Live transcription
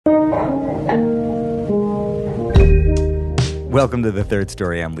Welcome to The Third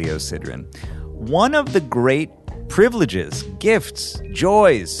Story. I'm Leo Sidran. One of the great privileges, gifts,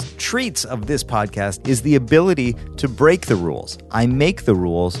 joys, treats of this podcast is the ability to break the rules. I make the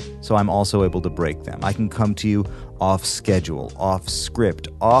rules, so I'm also able to break them. I can come to you off schedule, off script,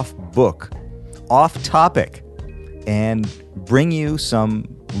 off book, off topic, and bring you some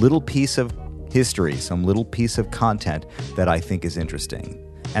little piece of history, some little piece of content that I think is interesting.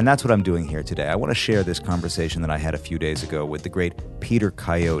 And that's what I'm doing here today. I want to share this conversation that I had a few days ago with the great Peter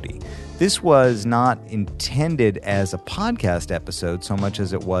Coyote. This was not intended as a podcast episode so much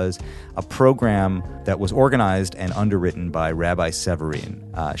as it was a program that was organized and underwritten by Rabbi Severine.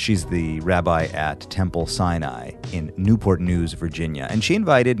 She's the rabbi at Temple Sinai in Newport News, Virginia. And she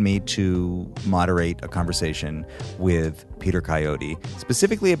invited me to moderate a conversation with Peter Coyote,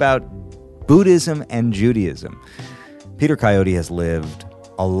 specifically about Buddhism and Judaism. Peter Coyote has lived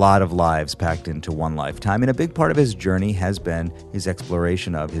a lot of lives packed into one lifetime, and a big part of his journey has been his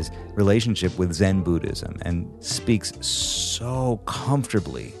exploration of his relationship with Zen Buddhism, and speaks so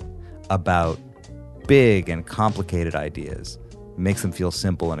comfortably about big and complicated ideas. Makes them feel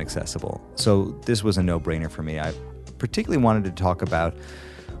simple and accessible. So this was a no-brainer for me. I particularly wanted to talk about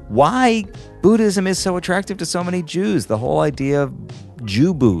why Buddhism is so attractive to so many Jews, the whole idea of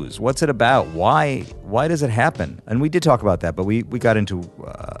JewBus. What's it about? Why does it happen? And we did talk about that, but we got into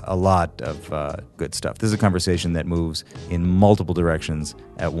a lot of good stuff. This is a conversation that moves in multiple directions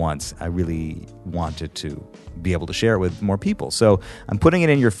at once. I really wanted to be able to share it with more people. So I'm putting it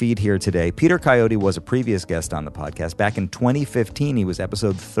in your feed here today. Peter Coyote was a previous guest on the podcast. Back in 2015, he was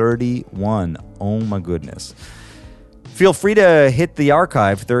episode 31. Oh my goodness. Feel free to hit the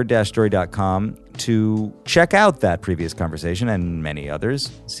archive, third-story.com, to check out that previous conversation and many others,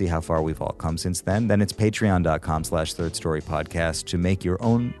 see how far we've all come since then. Then it's patreon.com/thirdstorypodcast to make your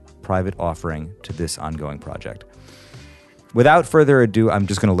own private offering to this ongoing project. Without further ado, I'm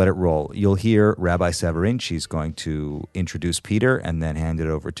just going to let it roll. You'll hear Rabbi Severine. She's going to introduce Peter and then hand it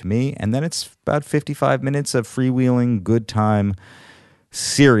over to me. And then it's about 55 minutes of freewheeling, good time,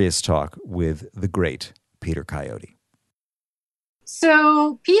 serious talk with the great Peter Coyote.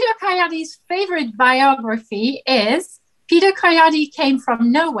 So Peter Coyote's favorite biography is Peter Coyote came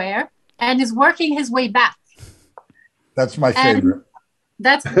from nowhere and is working his way back. That's my favorite.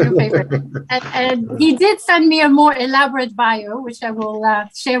 That's your favorite. and he did send me a more elaborate bio, which I will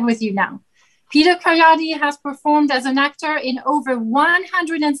share with you now. Peter Coyote has performed as an actor in over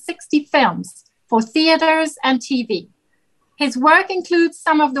 160 films for theaters and TV. His work includes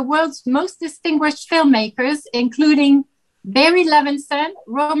some of the world's most distinguished filmmakers, including Barry Levinson,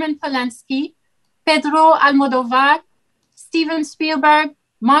 Roman Polanski, Pedro Almodovar, Steven Spielberg,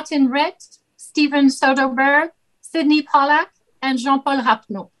 Martin Ritt, Steven Soderbergh, Sidney Pollack, and Jean-Paul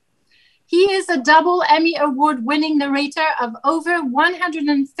Rapneau. He is a double Emmy Award-winning narrator of over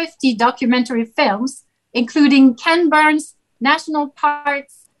 150 documentary films, including Ken Burns' National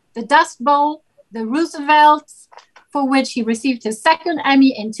Parks, The Dust Bowl, The Roosevelts, for which he received his second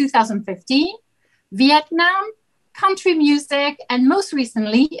Emmy in 2015, Vietnam, country music, and most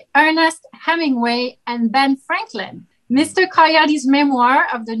recently, Ernest Hemingway and Ben Franklin. Mr. Coyote's memoir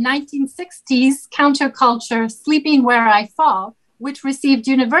of the 1960s counterculture, Sleeping Where I Fall, which received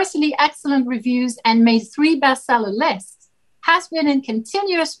universally excellent reviews and made 3 bestseller lists, has been in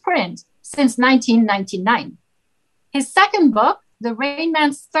continuous print since 1999. His second book, The Rain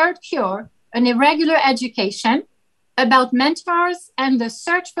Man's Third Cure, An Irregular Education, about mentors and the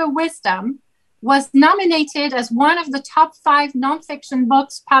search for wisdom, was nominated as one of the top 5 nonfiction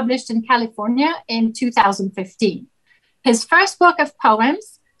books published in California in 2015. His first book of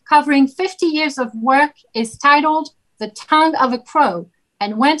poems, covering 50 years of work, is titled The Tongue of a Crow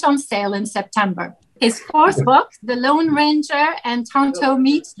and went on sale in September. His fourth book, The Lone Ranger and Tonto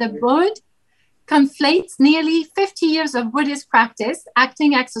Meet the Bud, conflates nearly 50 years of Buddhist practice,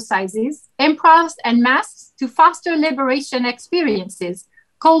 acting exercises, improv, and masks to foster liberation experiences,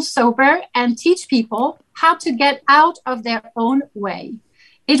 cold sober, and teach people how to get out of their own way.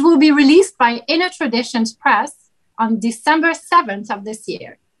 It will be released by Inner Traditions Press on December 7th of this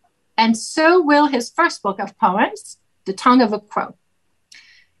year. And so will his first book of poems, The Tongue of a Crow.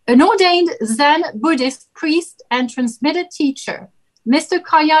 An ordained Zen Buddhist priest and transmitted teacher, Mr.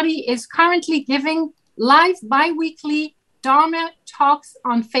 Coyote is currently giving live bi-weekly Dharma talks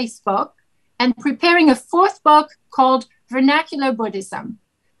on Facebook and preparing a 4th book called Vernacular Buddhism.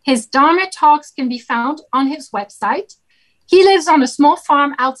 His Dharma talks can be found on his website. He lives on a small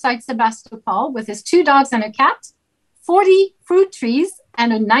farm outside Sebastopol with his 2 dogs and a cat, 40 fruit trees,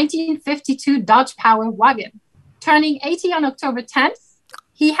 and a 1952 Dodge Power wagon. Turning 80 on October 10th,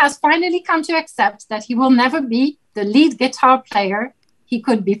 he has finally come to accept that he will never be the lead guitar player he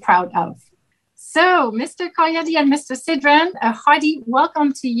could be proud of. So, Mr. Coyote and Mr. Sidran, a hearty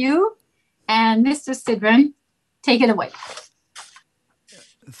welcome to you. And Mr. Sidran, take it away.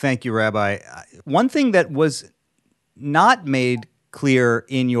 Thank you, Rabbi. One thing that was not made clear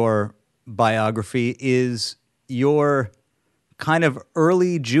in your biography is your kind of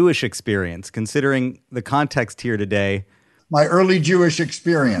early Jewish experience, considering the context here today. My early Jewish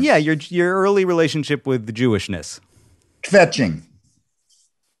experience. Yeah, your early relationship with the Jewishness. Kvetching.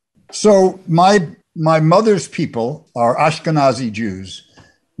 So my mother's people are Ashkenazi Jews,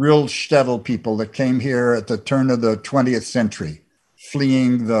 real shtetl people that came here at the turn of the 20th century,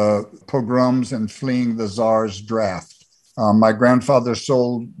 fleeing the pogroms and fleeing the Tsar's draft. My grandfather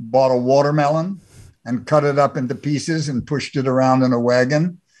bought a watermelon and cut it up into pieces and pushed it around in a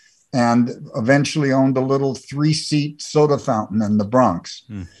wagon, and eventually owned a little 3-seat soda fountain in the Bronx.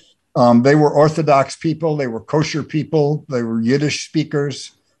 They were Orthodox people. They were kosher people. They were Yiddish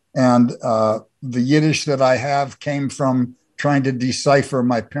speakers. And the Yiddish that I have came from trying to decipher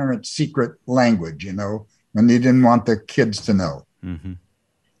my parents' secret language, and they didn't want the kids to know.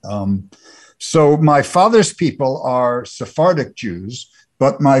 Mm-hmm. So my father's people are Sephardic Jews,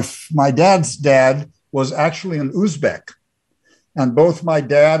 but my dad's dad was actually an Uzbek. And both my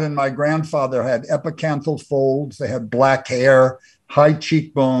dad and my grandfather had epicanthal folds. They had black hair, high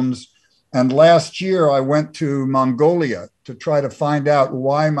cheekbones. And last year I went to Mongolia to try to find out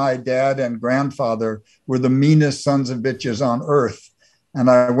why my dad and grandfather were the meanest sons of bitches on earth. And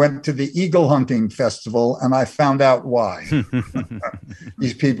I went to the eagle hunting festival and I found out why.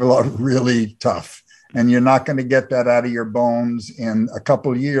 These people are really tough, and you're not going to get that out of your bones in a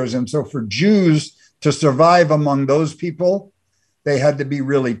couple of years. And so for Jews to survive among those people, they had to be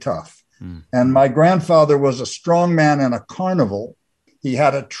really tough. And my grandfather was a strong man in a carnival. He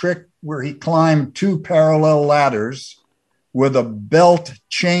had a trick where he climbed 2 parallel ladders with a belt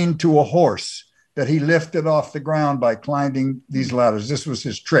chained to a horse that he lifted off the ground by climbing these ladders. This was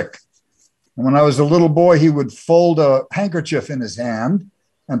his trick. And when I was a little boy, he would fold a handkerchief in his hand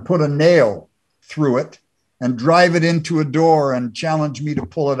and put a nail through it and drive it into a door and challenge me to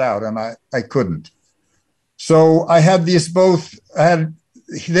pull it out. And I couldn't. So I had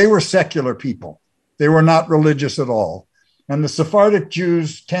they were secular people. They were not religious at all. And the Sephardic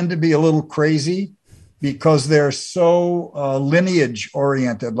Jews tend to be a little crazy because they're so lineage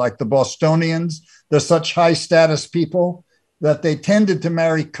oriented, like the Bostonians. They're such high status people that they tended to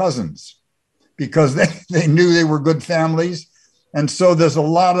marry cousins because they knew they were good families. And so there's a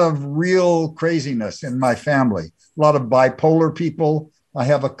lot of real craziness in my family, a lot of bipolar people. I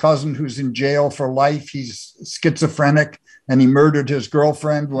have a cousin who's in jail for life. He's schizophrenic and he murdered his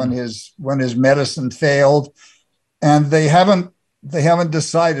girlfriend when his medicine failed. And they haven't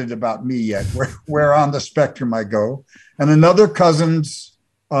decided about me yet, where on the spectrum I go. And another cousin's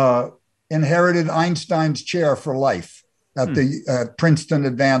inherited Einstein's chair for life at the Princeton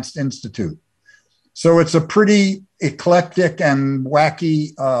Advanced Institute. So it's a pretty eclectic and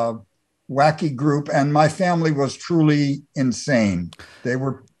wacky group. And my family was truly insane. They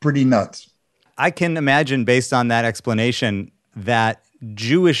were pretty nuts. I can imagine, based on that explanation, that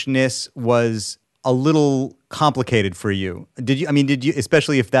Jewishness was a little complicated for you. Did you,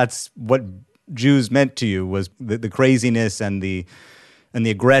 especially if that's what Jews meant to you, was the craziness and the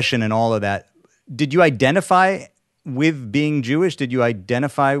aggression and all of that. Did you identify with being Jewish? Did you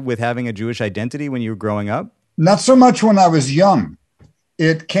identify with having a Jewish identity when you were growing up? Not so much when I was young.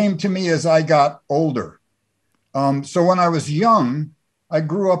 It came to me as I got older. So when I was young, I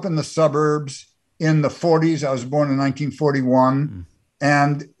grew up in the suburbs in the 40s. I was born in 1941.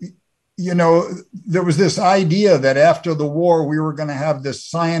 And there was this idea that after the war, we were going to have this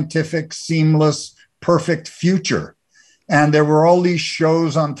scientific, seamless, perfect future. And there were all these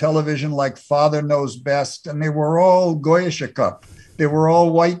shows on television like Father Knows Best, and they were all Goyishikup. They were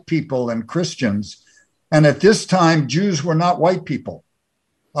all white people and Christians. And at this time, Jews were not white people.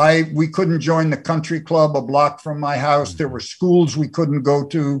 We couldn't join the country club a block from my house. There were schools we couldn't go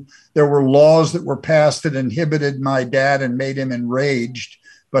to. There were laws that were passed that inhibited my dad and made him enraged.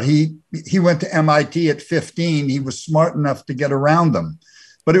 But he went to MIT at 15. He was smart enough to get around them.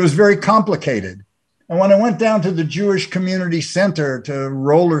 But it was very complicated. And when I went down to the Jewish Community Center to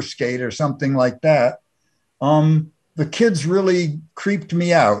roller skate or something like that, the kids really creeped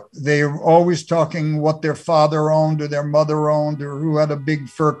me out. They were always talking what their father owned or their mother owned or who had a big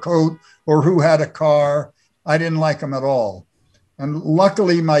fur coat or who had a car. I didn't like them at all. And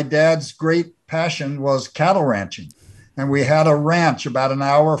luckily, my dad's great passion was cattle ranching. And we had a ranch about an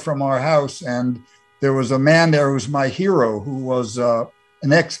hour from our house. And there was a man there who was my hero, who was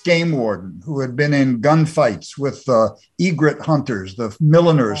an ex-game warden who had been in gunfights with egret hunters, the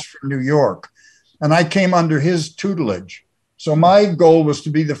milliners from New York. And I came under his tutelage. So my goal was to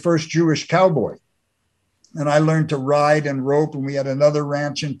be the first Jewish cowboy. And I learned to ride and rope, and we had another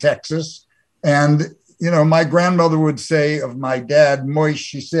ranch in Texas. And, my grandmother would say of my dad, Moish,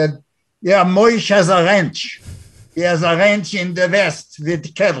 she said, yeah, Moish has a ranch. He has a ranch in the West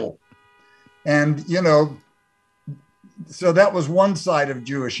with cattle. And, so that was one side of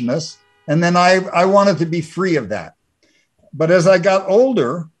Jewishness. And then I wanted to be free of that. But as I got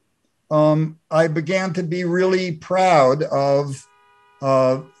older, I began to be really proud of,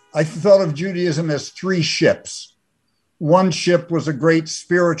 I thought of Judaism as three ships. One ship was a great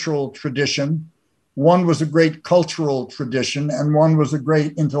spiritual tradition, one was a great cultural tradition, and one was a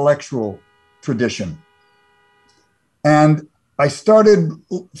great intellectual tradition. And I started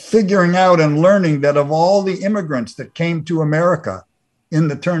figuring out and learning that of all the immigrants that came to America in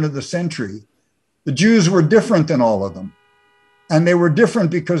the turn of the century, the Jews were different than all of them. And they were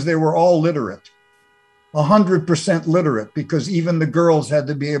different because they were all literate, 100% literate, because even the girls had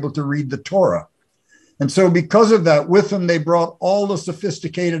to be able to read the Torah. And so because of that, with them, they brought all the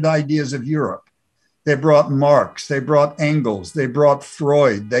sophisticated ideas of Europe. They brought Marx, they brought Engels, they brought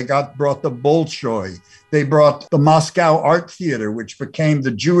Freud, they brought the Bolshoi, they brought the Moscow Art Theater, which became the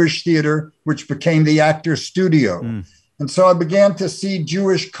Jewish theater, which became the Actors Studio. And so I began to see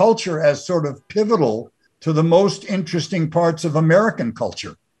Jewish culture as sort of pivotal to the most interesting parts of American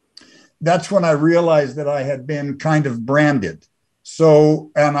culture. That's when I realized that I had been kind of branded.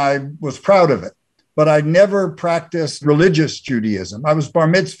 And I was proud of it, but I never practiced religious Judaism. I was bar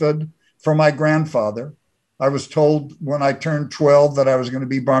mitzvahed for my grandfather. I was told when I turned 12 that I was going to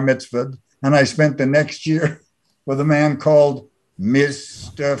be bar mitzvahed. And I spent the next year with a man called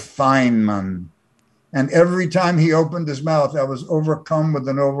Mr. Feynman. And every time he opened his mouth, I was overcome with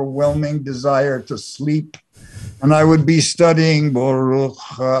an overwhelming desire to sleep. And I would be studying Baruch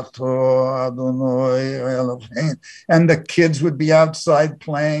Atah Adonai Eloheinu, and the kids would be outside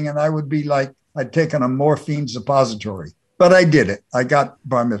playing, and I would be like, I'd taken a morphine suppository. But I did it. I got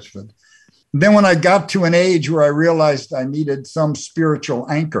bar mitzvahed. Then when I got to an age where I realized I needed some spiritual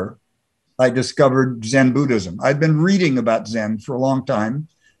anchor, I discovered Zen Buddhism. I'd been reading about Zen for a long time,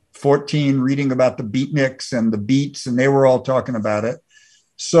 14, reading about the beatniks and the beats, and they were all talking about it.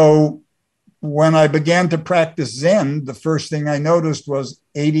 So when I began to practice Zen, the first thing I noticed was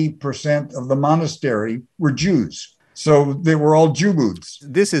 80% of the monastery were Jews. So they were all JewBus.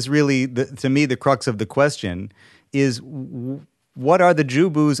 This is really, to me, the crux of the question is, what are the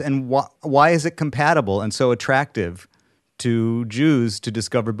JewBus and why is it compatible and so attractive to Jews to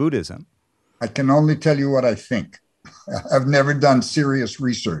discover Buddhism? I can only tell you what I think. I've never done serious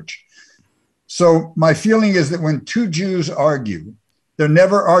research. So my feeling is that when two Jews argue, they're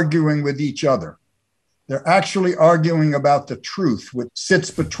never arguing with each other. They're actually arguing about the truth which sits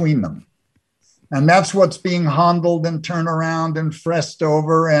between them. And that's what's being handled and turned around and fussed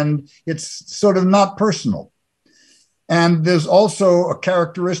over, and it's sort of not personal. And there's also a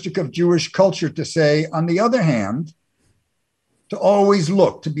characteristic of Jewish culture to say, on the other hand, to always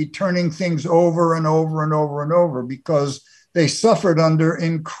look, to be turning things over and over and over and over, because they suffered under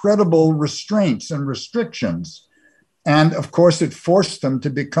incredible restraints and restrictions. And of course, it forced them to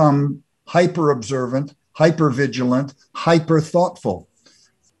become hyper observant, hyper vigilant, hyper thoughtful.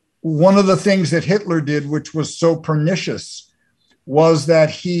 One of the things that Hitler did, which was so pernicious, was that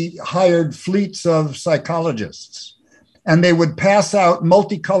he hired fleets of psychologists, and they would pass out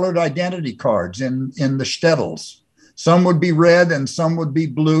multicolored identity cards in the shtetls. Some would be red and some would be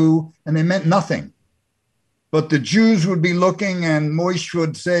blue, and they meant nothing. But the Jews would be looking, and Moish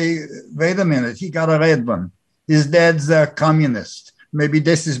would say, wait a minute, he got a red one. His dad's a communist. Maybe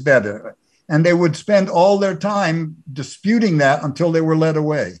this is better. And they would spend all their time disputing that until they were led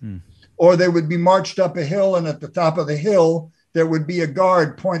away. Or they would be marched up a hill, and at the top of the hill, there would be a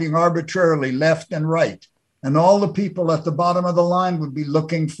guard pointing arbitrarily left and right. And all the people at the bottom of the line would be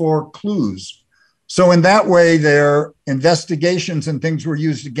looking for clues. So in that way, their investigations and things were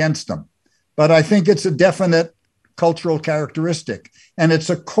used against them. But I think it's a definite cultural characteristic. And it's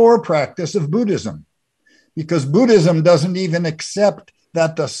a core practice of Buddhism, because Buddhism doesn't even accept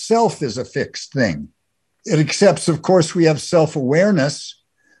that the self is a fixed thing. It accepts, of course, we have self-awareness,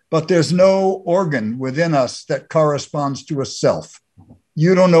 but there's no organ within us that corresponds to a self.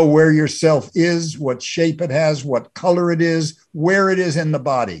 You don't know where your self is, what shape it has, what color it is, where it is in the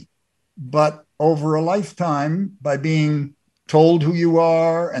body. But over a lifetime, by being told who you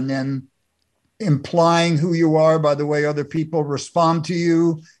are and then implying who you are by the way other people respond to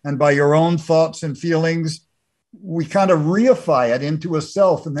you and by your own thoughts and feelings, we kind of reify it into a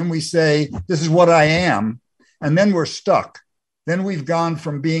self. And then we say, this is what I am. And then we're stuck. Then we've gone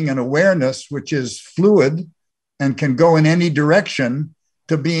from being an awareness, which is fluid and can go in any direction,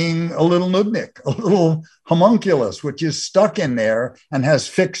 to being a little nudnik, a little homunculus, which is stuck in there and has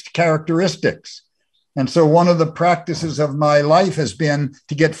fixed characteristics. And so one of the practices of my life has been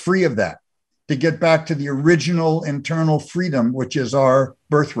to get free of that, to get back to the original internal freedom, which is our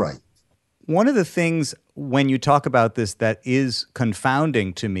birthright. One of the things when you talk about this that is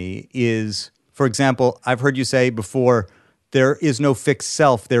confounding to me is, for example, I've heard you say before, there is no fixed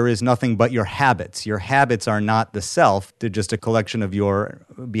self. There is nothing but your habits. Your habits are not the self. They're just a collection of your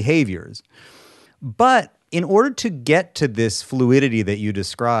behaviors. But in order to get to this fluidity that you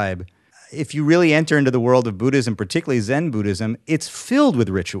describe, if you really enter into the world of Buddhism, particularly Zen Buddhism, it's filled with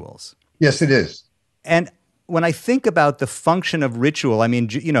rituals. Yes, it is. And when I think about the function of ritual, I mean,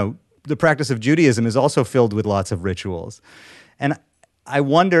 the practice of Judaism is also filled with lots of rituals. And I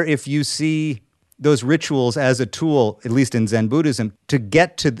wonder if you see those rituals as a tool, at least in Zen Buddhism, to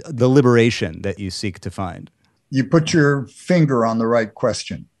get to the liberation that you seek to find. You put your finger on the right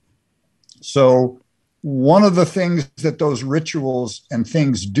question. So one of the things that those rituals and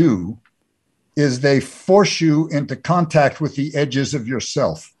things do is they force you into contact with the edges of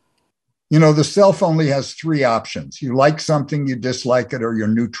yourself. The self only has three options. You like something, you dislike it, or you're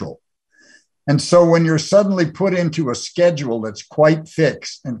neutral. And so when you're suddenly put into a schedule that's quite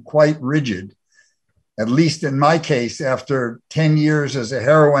fixed and quite rigid, at least in my case, after 10 years as a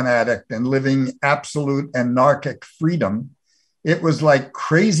heroin addict and living absolute anarchic freedom, it was like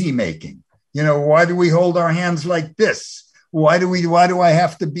crazy making. Why do we hold our hands like this? Why do I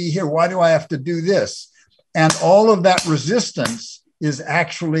have to be here? Why do I have to do this? And all of that resistance is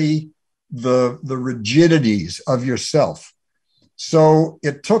actually the rigidities of yourself. So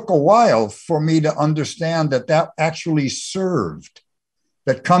it took a while for me to understand that actually served,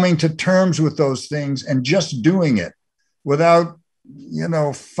 that coming to terms with those things and just doing it without,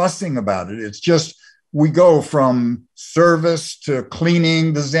 fussing about it. It's just, we go from service to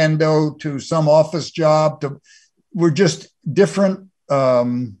cleaning the zendo to some office job we're just different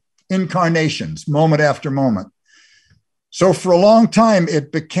incarnations, moment after moment. So for a long time,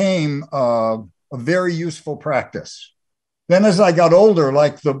 it became a very useful practice. Then as I got older,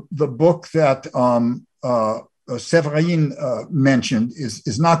 like the book that Severine mentioned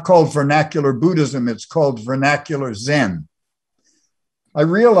is not called Vernacular Buddhism, it's called Vernacular Zen. I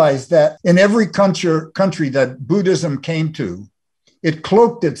realized that in every country that Buddhism came to, it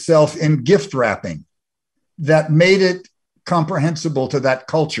cloaked itself in gift wrapping that made it comprehensible to that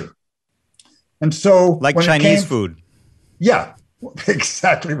culture. And so like Chinese food. Yeah,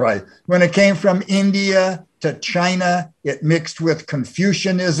 exactly right. When it came from India to China, it mixed with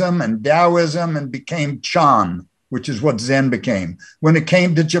Confucianism and Taoism and became Chan, which is what Zen became. When it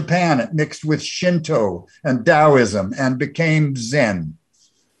came to Japan, it mixed with Shinto and Taoism and became Zen.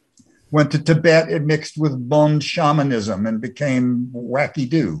 Went to Tibet, it mixed with Bon shamanism and became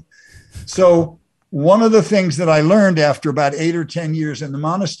wacky-do. So one of the things that I learned after about 8 or 10 years in the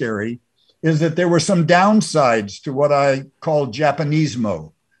monastery is that there were some downsides to what I call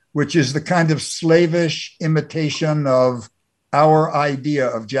Japanismo, which is the kind of slavish imitation of our idea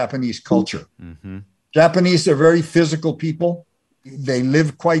of Japanese culture. Mm-hmm. Japanese are very physical people. They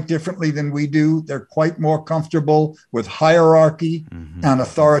live quite differently than we do. They're quite more comfortable with hierarchy and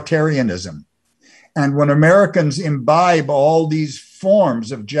authoritarianism. And when Americans imbibe all these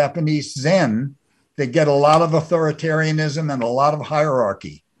forms of Japanese Zen, they get a lot of authoritarianism and a lot of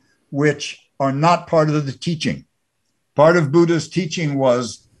hierarchy, which are not part of the teaching. Part of Buddha's teaching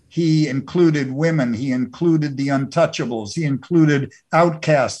was he included women, he included the untouchables, he included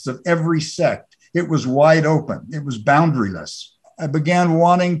outcasts of every sect. It was wide open, it was boundaryless. I began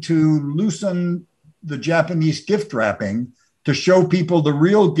wanting to loosen the Japanese gift wrapping to show people the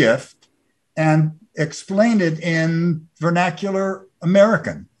real gift and explain it in vernacular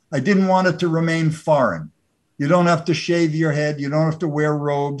American. I didn't want it to remain foreign. You don't have to shave your head. You don't have to wear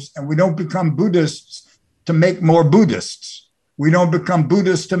robes. And we don't become Buddhists to make more Buddhists. We don't become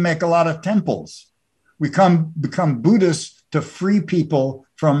Buddhists to make a lot of temples. We become Buddhists to free people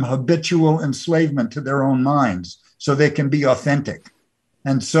from habitual enslavement to their own minds so they can be authentic.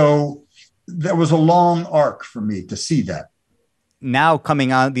 And so there was a long arc for me to see that. Now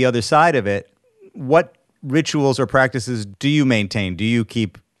coming on the other side of it, what rituals or practices do you maintain? Do you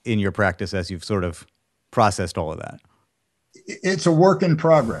keep in your practice as you've sort of processed all of that? It's a work in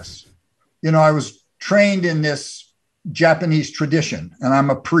progress. I was trained in this Japanese tradition, and I'm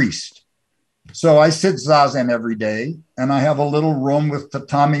a priest. So I sit zazen every day, and I have a little room with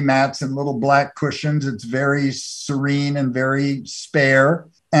tatami mats and little black cushions. It's very serene and very spare.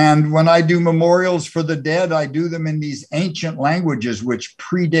 And when I do memorials for the dead, I do them in these ancient languages, which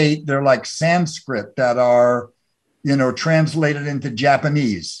predate, they're like Sanskrit that are, translated into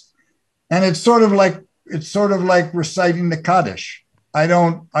Japanese. And it's sort of like reciting the Kaddish. I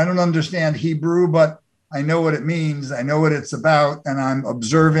don't understand Hebrew, but I know what it means. I know what it's about, and I'm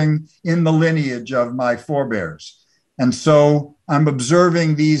observing in the lineage of my forebears. And so I'm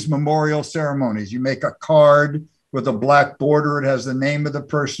observing these memorial ceremonies. You make a card with a black border. It has the name of the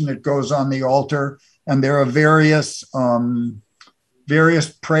person. It goes on the altar, and there are various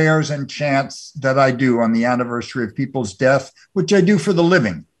prayers and chants that I do on the anniversary of people's death, which I do for the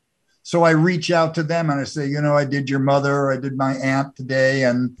living. So I reach out to them and I say, I did your mother, or I did my aunt today,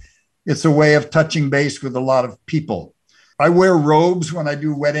 and it's a way of touching base with a lot of people. I wear robes when I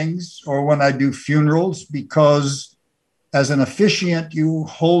do weddings or when I do funerals because as an officiant, you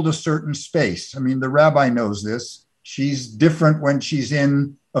hold a certain space. I mean, the rabbi knows this. She's different when she's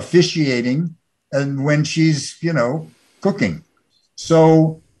in officiating and when she's, cooking.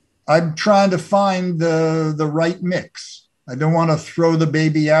 So I'm trying to find the right mix. I don't want to throw the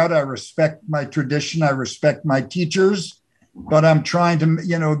baby out. I respect my tradition. I respect my teachers. But I'm trying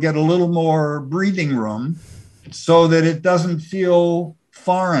to, get a little more breathing room so that it doesn't feel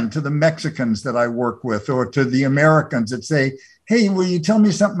foreign to the Mexicans that I work with or to the Americans that say, hey, will you tell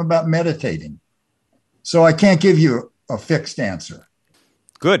me something about meditating? So I can't give you a fixed answer.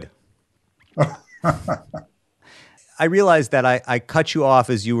 Good. I realized that I cut you off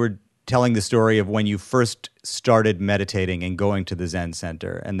as you were telling the story of when you first started meditating and going to the Zen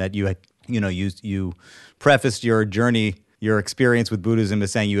Center, and that you had, you prefaced your journey, your experience with Buddhism,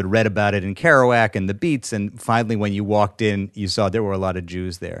 as saying you had read about it in Kerouac and the Beats, and finally when you walked in, you saw there were a lot of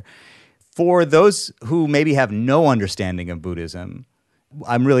Jews there. For those who maybe have no understanding of Buddhism,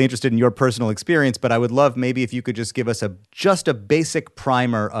 I'm really interested in your personal experience, but I would love maybe if you could just give us just a basic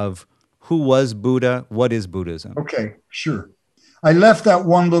primer of who was Buddha, what is Buddhism? Okay, sure. I left that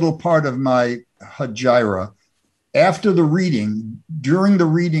one little part of my Hajira. After the reading, during the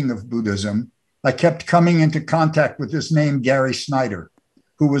reading of Buddhism, I kept coming into contact with this name, Gary Snyder,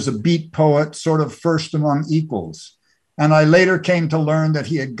 who was a beat poet, sort of first among equals. And I later came to learn that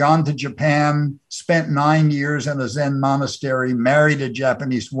he had gone to Japan, spent 9 years in a Zen monastery, married a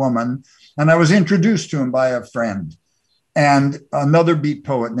Japanese woman, and I was introduced to him by a friend and another beat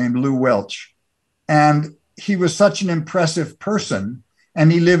poet named Lou Welch. And he was such an impressive person,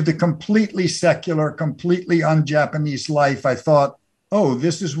 and he lived a completely secular, completely un-Japanese life. I thought, oh,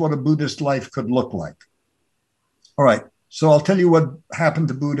 this is what a Buddhist life could look like. All right, so I'll tell you what happened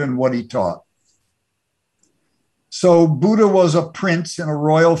to Buddha and what he taught. So Buddha was a prince in a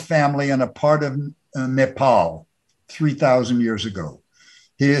royal family in a part of Nepal 3,000 years ago.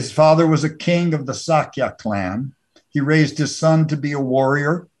 His father was a king of the Sakya clan. He raised his son to be a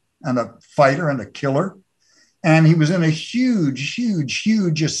warrior and a fighter and a killer. And he was in a huge, huge,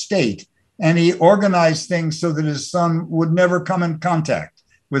 huge estate. And he organized things so that his son would never come in contact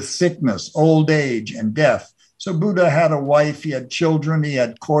with sickness, old age, and death. So Buddha had a wife, he had children, he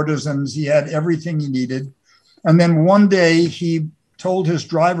had courtesans, he had everything he needed. And then one day he told his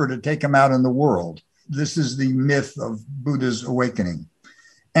driver to take him out in the world. This is the myth of Buddha's awakening.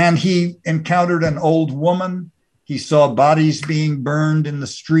 And he encountered an old woman. He saw bodies being burned in the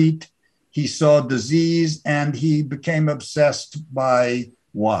street. He saw disease, and he became obsessed by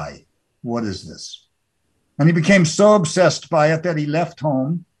why? What is this? And he became so obsessed by it that he left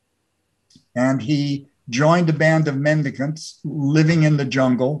home and he joined a band of mendicants living in the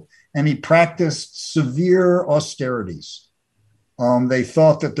jungle, and he practiced severe austerities. They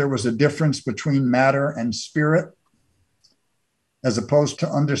thought that there was a difference between matter and spirit, as opposed to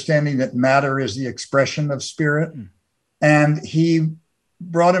understanding that matter is the expression of spirit. And he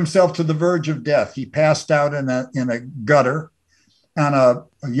brought himself to the verge of death. He passed out in a gutter, and a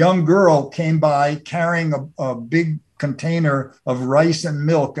young girl came by carrying a big container of rice and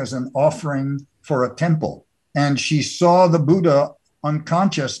milk as an offering for a temple. And she saw the Buddha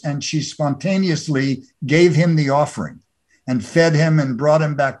unconscious, and she spontaneously gave him the offering and fed him and brought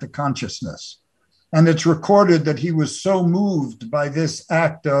him back to consciousness. And it's recorded that he was so moved by this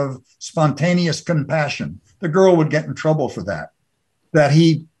act of spontaneous compassion. The girl would get in trouble for that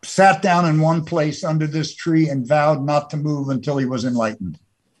he sat down in one place under this tree and vowed not to move until he was enlightened.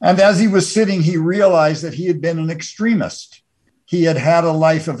 And as he was sitting, he realized that he had been an extremist. He had had a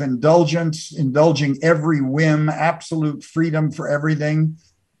life of indulgence, indulging every whim, absolute freedom for everything.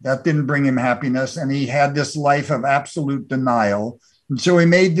 That didn't bring him happiness. And he had this life of absolute denial, And so he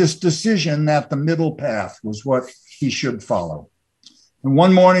made this decision that the middle path was what he should follow. And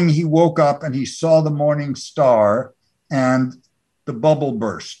one morning he woke up and he saw the morning star and the bubble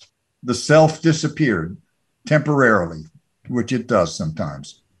burst. The self disappeared temporarily, which it does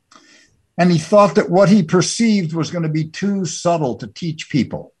sometimes. And he thought that what he perceived was going to be too subtle to teach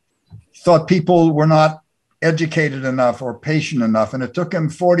people. He thought people were not educated enough or patient enough. And it took him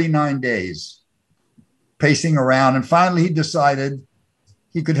 49 days pacing around. And finally, he decided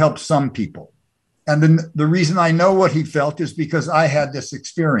he could help some people. And then the reason I know what he felt is because I had this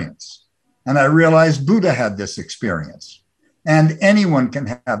experience. And I realized Buddha had this experience. And anyone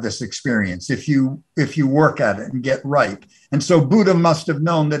can have this experience if you work at it and get right. And so Buddha must have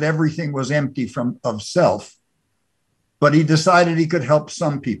known that everything was empty of self, but he decided he could help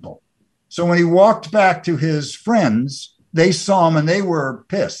some people. So when he walked back to his friends, they saw him and they were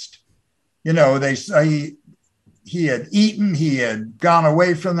pissed. You know, he had eaten, he had gone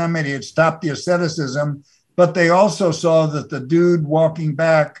away from them, and he had stopped the asceticism. But they also saw that the dude walking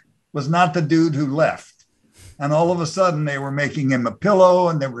back was not the dude who left. And all of a sudden, they were making him a pillow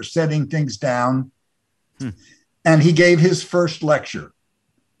and they were setting things down. And he gave his first lecture,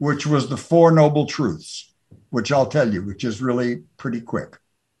 which was the Four Noble Truths, which I'll tell you, which is really pretty quick.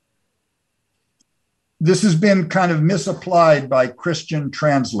 This has been kind of misapplied by Christian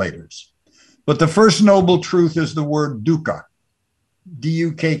translators. But the first noble truth is the word dukkha,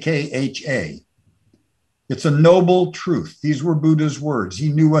 D-U-K-K-H-A. It's a noble truth. These were Buddha's words.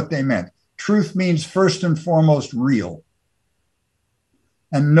 He knew what they meant. Truth means first and foremost real.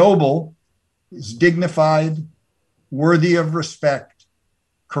 And noble is dignified, worthy of respect,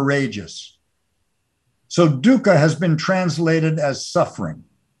 courageous. So dukkha has been translated as suffering.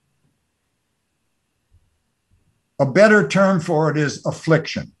 A better term for it is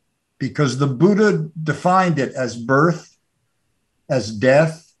affliction, because the Buddha defined it as birth, as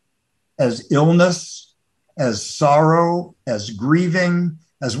death, as illness, as sorrow, as grieving,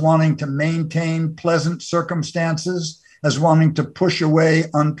 as wanting to maintain pleasant circumstances, as wanting to push away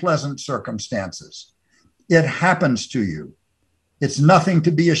unpleasant circumstances. It happens to you. It's nothing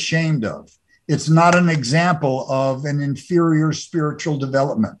to be ashamed of. It's not an example of an inferior spiritual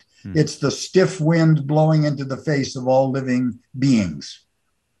development. It's the stiff wind blowing into the face of all living beings.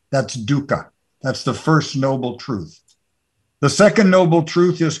 That's dukkha. That's the first noble truth. The second noble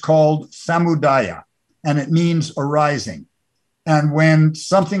truth is called samudaya, and it means arising. And when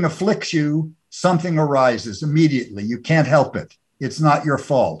something afflicts you, something arises immediately. You can't help it. It's not your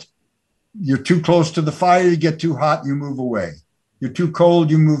fault. You're too close to the fire, you get too hot, you move away. You're too cold,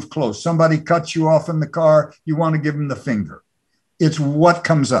 you move close. Somebody cuts you off in the car, you want to give them the finger. It's what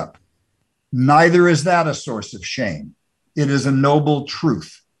comes up. Neither is that a source of shame. It is a noble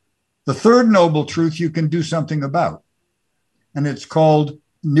truth. The third noble truth you can do something about, and it's called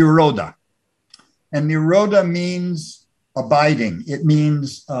nirodha. And nirodha means abiding. It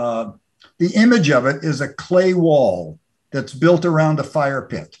means the image of it is a clay wall that's built around a fire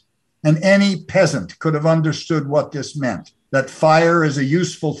pit. And any peasant could have understood what this meant, that fire is a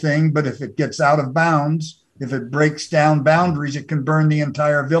useful thing, but if it gets out of bounds, if it breaks down boundaries, it can burn the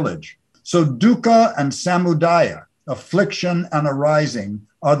entire village. So dukkha and samudaya, affliction and arising,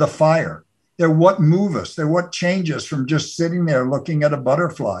 are the fire. They're what move us. They're what change us from just sitting there looking at a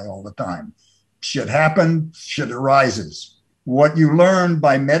butterfly all the time. Shit happens, shit arises. What you learn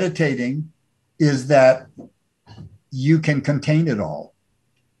by meditating is that you can contain it all,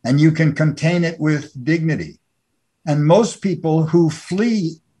 and you can contain it with dignity. And most people who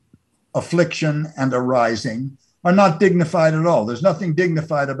flee affliction and arising are not dignified at all. There's nothing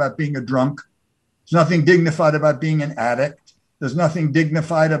dignified about being a drunk. There's nothing dignified about being an addict. There's nothing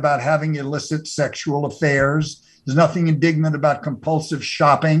dignified about having illicit sexual affairs. There's nothing indignant about compulsive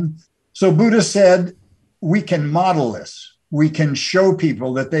shopping. So Buddha said, we can model this. We can show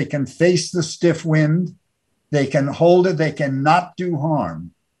people that they can face the stiff wind. They can hold it. They can not do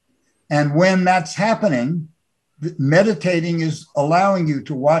harm. And when that's happening, meditating is allowing you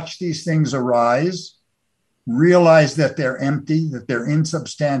to watch these things arise, realize that they're empty, that they're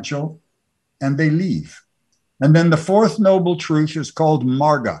insubstantial, and they leave. And then the fourth noble truth is called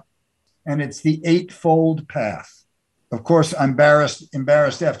marga, and it's the eightfold path. Of course, I'm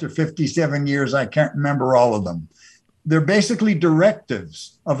embarrassed after 57 years, I can't remember all of them. They're basically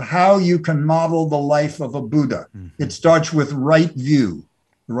directives of how you can model the life of a Buddha. It starts with right view.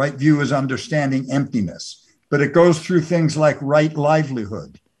 The right view is understanding emptiness, but it goes through things like right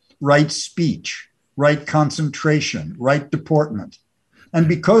livelihood, right speech, right concentration, right deportment. And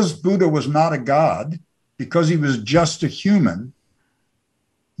because Buddha was not a god, because he was just a human,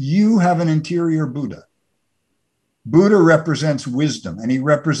 you have an interior Buddha. Buddha represents wisdom, and he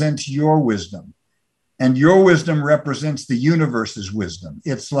represents your wisdom. And your wisdom represents the universe's wisdom.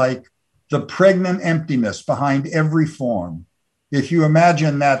 It's like the pregnant emptiness behind every form. If you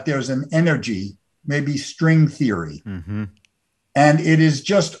imagine that there's an energy, maybe string theory, and it is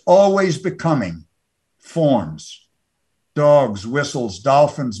just always becoming forms, dogs, whistles,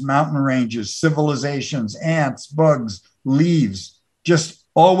 dolphins, mountain ranges, civilizations, ants, bugs, leaves, just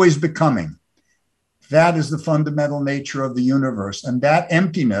always becoming. That is the fundamental nature of the universe. And that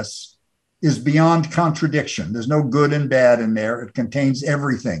emptiness is beyond contradiction. There's no good and bad in there. It contains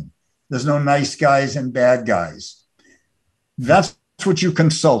everything. There's no nice guys and bad guys. That's what you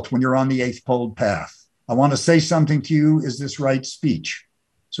consult when you're on the eightfold path. I want to say something to you. Is this right speech?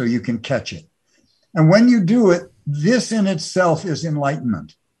 So you can catch it. And when you do it, this in itself is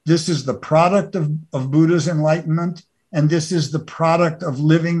enlightenment. This is the product of Buddha's enlightenment, and this is the product of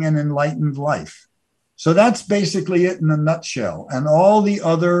living an enlightened life. So that's basically it in a nutshell. And all the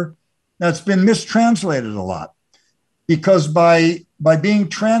other, that's been mistranslated a lot, because by being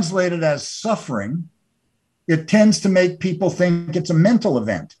translated as suffering, it tends to make people think it's a mental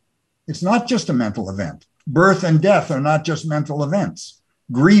event. It's not just a mental event. Birth and death are not just mental events.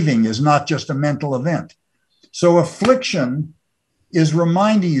 Grieving is not just a mental event. So affliction is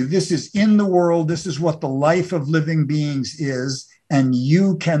reminding you this is in the world. This is what the life of living beings is. And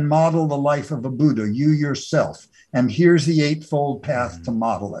you can model the life of a Buddha, you yourself. And here's the eightfold path to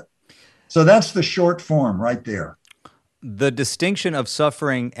model it. So that's the short form right there. The distinction of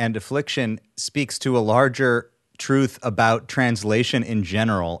suffering and affliction speaks to a larger truth about translation in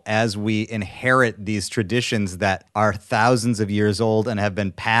general, as we inherit these traditions that are thousands of years old and have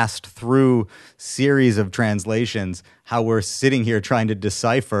been passed through series of translations, how we're sitting here trying to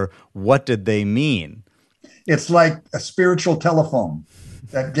decipher what did they mean. It's like a spiritual telephone,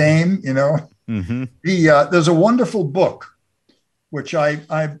 that game, you know. There's a wonderful book, which I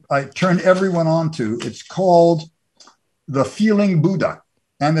turn everyone on to. It's called The Feeling Buddha.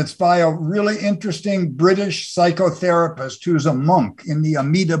 And it's by a really interesting British psychotherapist who's a monk in the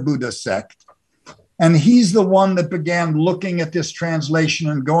Amida Buddha sect. And he's the one that began looking at this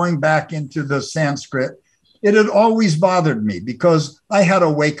translation and going back into the Sanskrit. It had always bothered me because I had a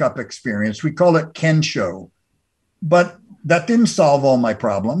wake-up experience. We call it Kensho. But that didn't solve all my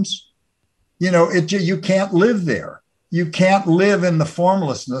problems. You know, you can't live there. You can't live in the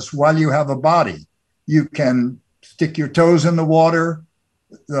formlessness while you have a body. You can stick your toes in the water.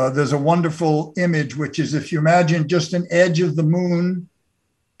 There's a wonderful image, which is if you imagine just an edge of the moon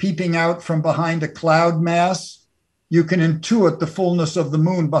peeping out from behind a cloud mass, you can intuit the fullness of the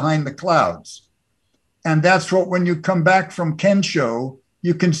moon behind the clouds. And that's what, when you come back from Kensho,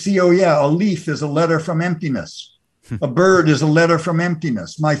 you can see, oh yeah, a leaf is a letter from emptiness. A bird is a letter from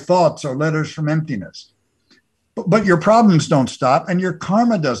emptiness. My thoughts are letters from emptiness. But your problems don't stop, and your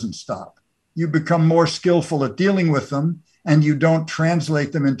karma doesn't stop. You become more skillful at dealing with them, and you don't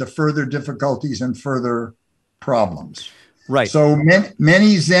translate them into further difficulties and further problems. Right. So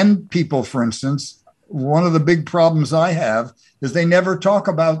many Zen people, for instance, one of the big problems I have is they never talk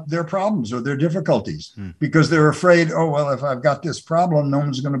about their problems or their difficulties because they're afraid, oh, well, if I've got this problem, no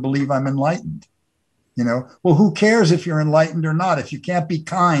one's going to believe I'm enlightened. You know, well, who cares if you're enlightened or not? If you can't be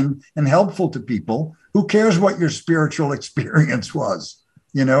kind and helpful to people, who cares what your spiritual experience was?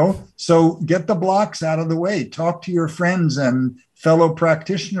 You know, so get the blocks out of the way. Talk to your friends and fellow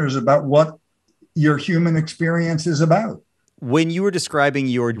practitioners about what your human experience is about. When you were describing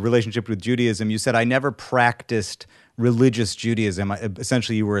your relationship with Judaism, you said, I never practiced religious Judaism.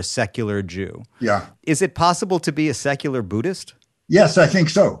 Essentially, you were a secular Jew. Yeah. Is it possible to be a secular Buddhist? Yes, I think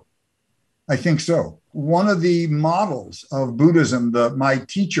so. I think so. One of the models of Buddhism, my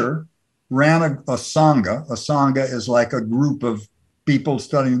teacher ran a sangha. A sangha is like a group of people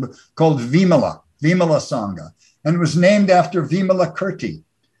studying, called Vimala Sangha. And it was named after Vimalakirti,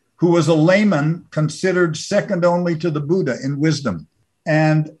 who was a layman considered second only to the Buddha in wisdom.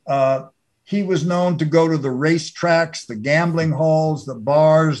 And he was known to go to the racetracks, the gambling halls, the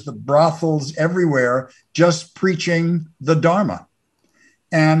bars, the brothels, everywhere, just preaching the Dharma.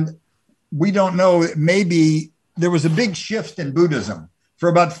 And we don't know, maybe there was a big shift in Buddhism. For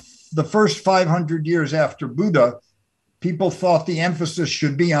about the first 500 years after Buddha, people thought the emphasis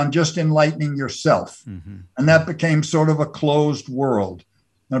should be on just enlightening yourself. And that became sort of a closed world.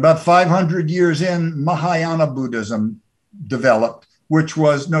 And about 500 years in, Mahayana Buddhism developed, which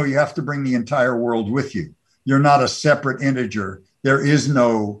was, no, you have to bring the entire world with you. You're not a separate integer. There is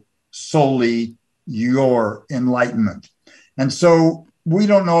no solely your enlightenment. And so we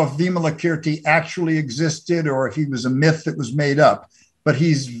don't know if Vimalakirti actually existed or if he was a myth that was made up, but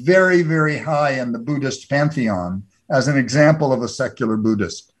he's very, very high in the Buddhist pantheon. as an example of a secular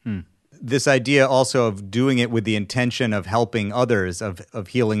Buddhist. This idea also of doing it with the intention of helping others, of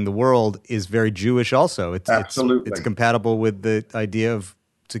healing the world, is very Jewish also. Absolutely. It's compatible with the idea of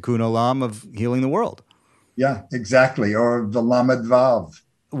tikkun olam, of healing the world. Yeah, exactly. Or the Lamed Vav.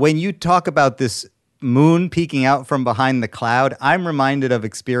 When you talk about this moon peeking out from behind the cloud, I'm reminded of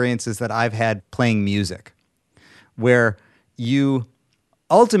experiences that I've had playing music, where you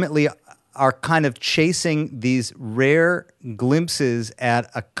ultimately are kind of chasing these rare glimpses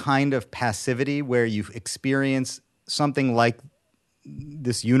at a kind of passivity where you experience something like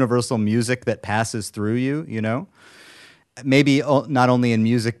this universal music that passes through you, you know? Maybe not only in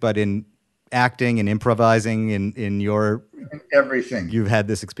music, but in acting and improvising, in your... everything. You've had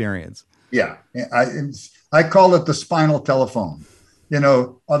this experience. Yeah. I call it the spinal telephone. You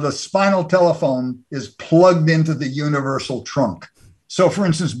know, the spinal telephone is plugged into the universal trunk. So, for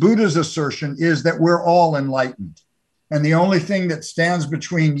instance, Buddha's assertion is that we're all enlightened. And the only thing that stands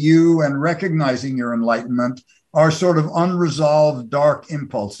between you and recognizing your enlightenment are sort of unresolved dark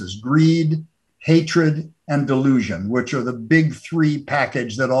impulses: greed, hatred, and delusion, which are the big three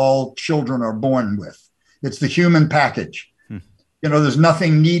package that all children are born with. It's the human package. You know, there's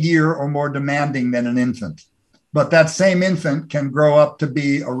nothing needier or more demanding than an infant. But that same infant can grow up to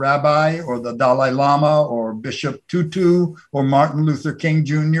be a rabbi or the Dalai Lama or Bishop Tutu or Martin Luther King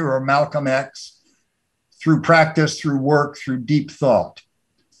Jr. or Malcolm X through practice, through work, through deep thought.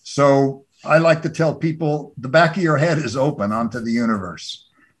 So I like to tell people the back of your head is open onto the universe.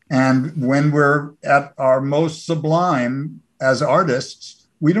 And when we're at our most sublime as artists,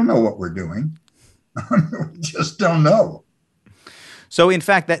 we don't know what we're doing. We just don't know. So, in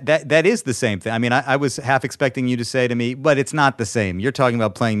fact, that is the same thing. I mean, I was half expecting you to say to me, but it's not the same. You're talking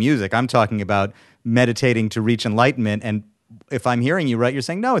about playing music. I'm talking about meditating to reach enlightenment. And if I'm hearing you right, you're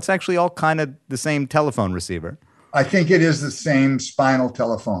saying, no, it's actually all kind of the same telephone receiver. I think it is the same spinal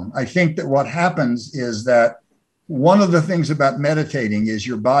telephone. I think that what happens is that one of the things about meditating is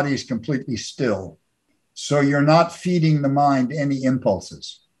your body is completely still. So you're not feeding the mind any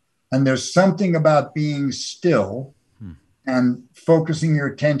impulses. And there's something about being still and focusing your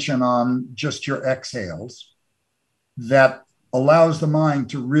attention on just your exhales that allows the mind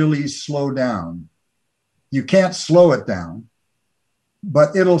to really slow down. You can't slow it down,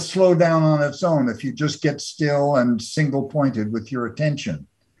 but it'll slow down on its own if you just get still and single pointed with your attention.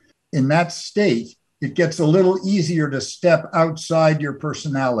 In that state, it gets a little easier to step outside your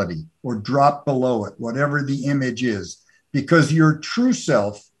personality or drop below it, whatever the image is, because your true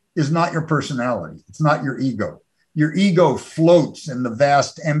self is not your personality. It's not your ego. Your ego floats in the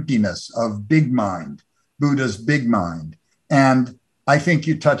vast emptiness of big mind, Buddha's big mind. And I think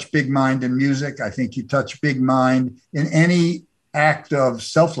you touch big mind in music. I think you touch big mind in any act of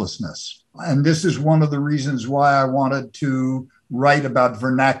selflessness. And this is one of the reasons why I wanted to write about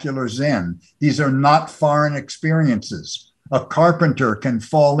vernacular Zen. These are not foreign experiences. A carpenter can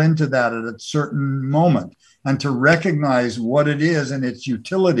fall into that at a certain moment. And to recognize what it is and its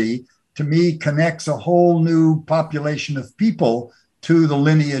utility, to me, connects a whole new population of people to the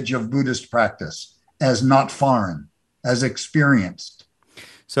lineage of Buddhist practice as not foreign, as experienced.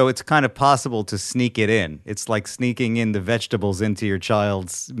 So it's kind of possible to sneak it in. It's like sneaking in the vegetables into your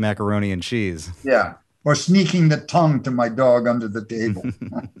child's macaroni and cheese. Yeah, or sneaking the tongue to my dog under the table.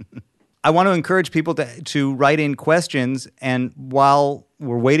 I want to encourage people to write in questions. And while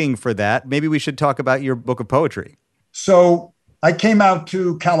we're waiting for that, maybe we should talk about your book of poetry. So I came out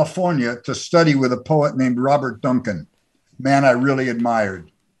to California to study with a poet named Robert Duncan, a man I really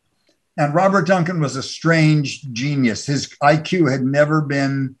admired. And Robert Duncan was a strange genius. His IQ had never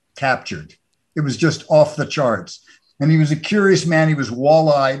been captured. It was just off the charts. And he was a curious man. He was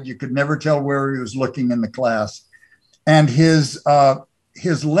wall-eyed. You could never tell where he was looking in the class. And his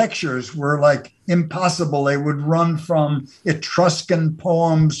lectures were like impossible. They would run from Etruscan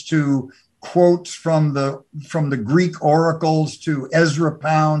poems to quotes from the Greek oracles to Ezra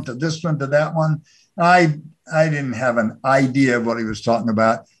Pound to this one to that one. I didn't have an idea of what he was talking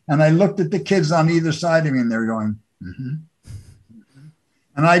about. And I looked at the kids on either side of me and they were going, mm-hmm.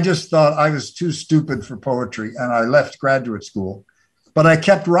 And I just thought I was too stupid for poetry. And I left graduate school, but I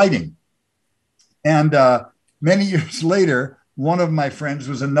kept writing. And many years later, one of my friends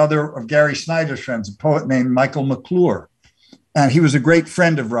was another of Gary Snyder's friends, a poet named Michael McClure. And he was a great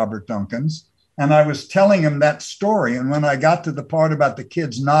friend of Robert Duncan's. And I was telling him that story. And when I got to the part about the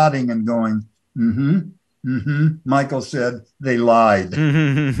kids nodding and going, Michael said, they lied.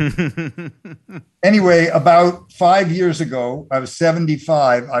 Anyway, about 5 years ago, I was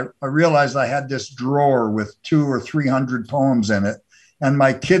 75. I realized I had this drawer with 200 or 300 poems in it. and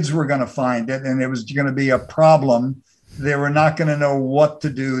my kids were going to find it, and it was going to be a problem. They were not going to know what to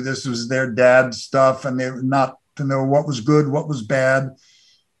do. This was their dad's stuff, and they were not to know what was good, what was bad.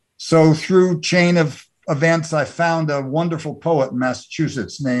 So through chain of events, I found a wonderful poet in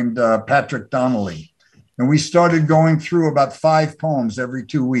Massachusetts named Patrick Donnelly. And we started going through about 5 poems every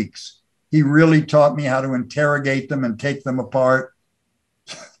 2 weeks. He really taught me how to interrogate them and take them apart.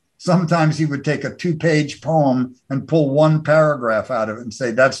 Sometimes he would take a 2-page poem and pull 1 paragraph out of it and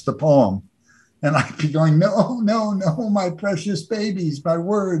say, that's the poem. And I'd be going, no, my precious babies, my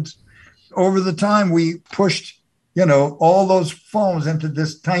words. Over the time, we pushed, all those poems into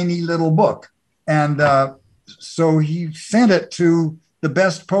this tiny little book. And so he sent it to the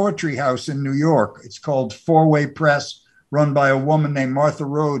best poetry house in New York. It's called Four-Way Press, run by a woman named Martha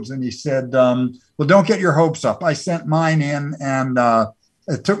Rhodes. And he said, well, don't get your hopes up. I sent mine in, and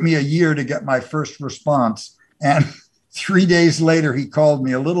it took me a year to get my first response. And 3 days later, he called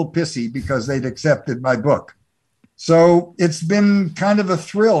me a little pissy because they'd accepted my book. So it's been kind of a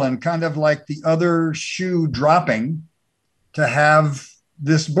thrill and kind of like the other shoe dropping to have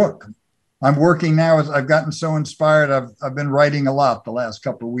this book. I'm working now. I've gotten so inspired. I've been writing a lot the last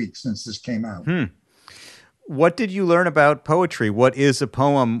couple of weeks since this came out. What did you learn about poetry? What is a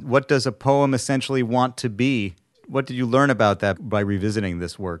poem? What does a poem essentially want to be? What did you learn about that by revisiting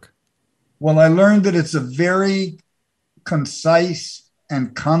this work? Well, I learned that it's a very concise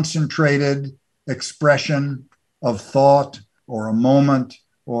and concentrated expression of thought or a moment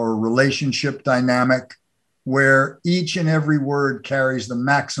or a relationship dynamic where each and every word carries the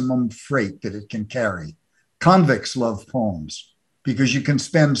maximum freight that it can carry. Convicts love poems because you can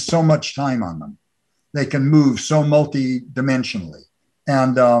spend so much time on them. They can move so multidimensionally.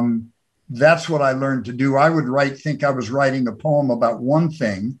 And that's what I learned to do. I would think I was writing a poem about one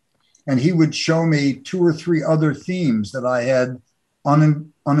thing, and he would show me 2 or 3 other themes that I had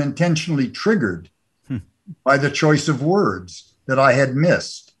unintentionally triggered by the choice of words that I had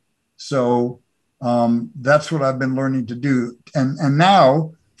missed. So that's what I've been learning to do. And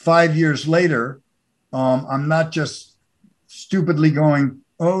now, 5 years later, I'm not just stupidly going,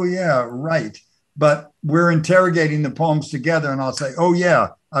 oh, yeah, right. But we're interrogating the poems together, and I'll say, oh, yeah,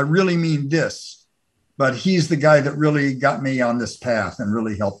 I really mean this. But he's the guy that really got me on this path and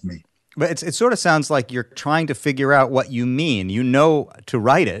really helped me. But it sort of sounds like you're trying to figure out what you mean. You know to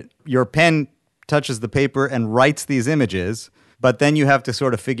write it. Your pen touches the paper and writes these images, but then you have to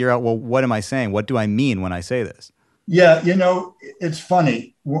sort of figure out, well, what am I saying? What do I mean when I say this? Yeah, it's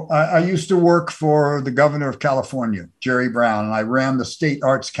funny. I used to work for the governor of California, Jerry Brown, and I ran the State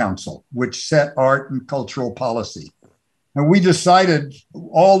Arts Council, which set art and cultural policy. And we decided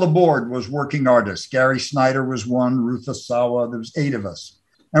all the board was working artists. Gary Snyder was one, Ruth Asawa, there was 8 of us.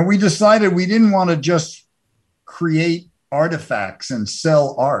 And we decided we didn't want to just create artifacts and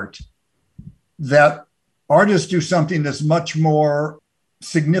sell art, that artists do something that's much more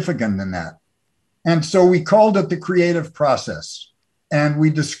significant than that. And so we called it the creative process. And we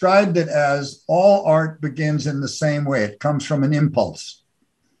described it as all art begins in the same way. It comes from an impulse.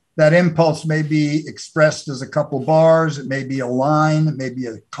 That impulse may be expressed as a couple bars. It may be a line. It may be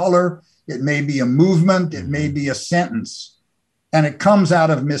a color. It may be a movement. It may be a sentence. And it comes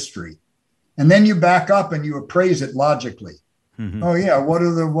out of mystery. And then you back up and you appraise it logically. Mm-hmm. Oh, yeah, what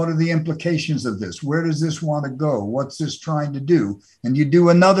are the implications of this? Where does this want to go? What's this trying to do? And you do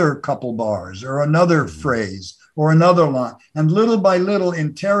another couple bars or another phrase or another line. And little by little,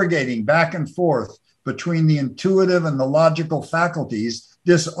 interrogating back and forth between the intuitive and the logical faculties,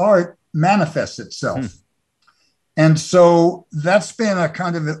 this art manifests itself. And so that's been a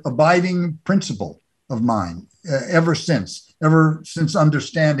kind of abiding principle of mine ever since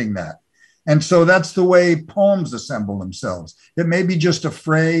understanding that. And so that's the way poems assemble themselves. It may be just a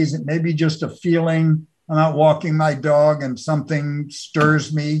phrase. It may be just a feeling. I'm out walking my dog and something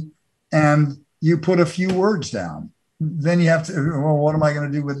stirs me and you put a few words down. Then you have to, well, what am I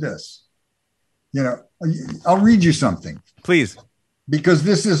going to do with this? I'll read you something. Please. Because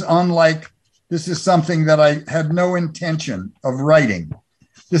this is something that I had no intention of writing.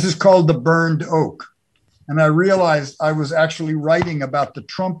 This is called The Burned Oak. And I realized I was actually writing about the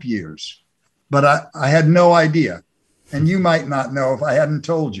Trump years. But I had no idea, and you might not know if I hadn't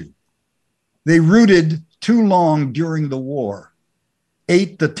told you. They rooted too long during the war,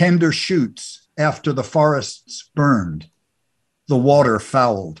 ate the tender shoots after the forests burned, the water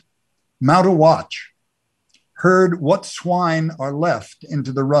fouled. Mount a watch, herd what swine are left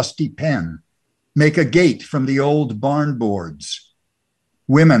into the rusty pen, make a gate from the old barn boards.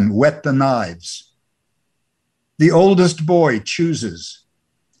 Women wet the knives. The oldest boy chooses,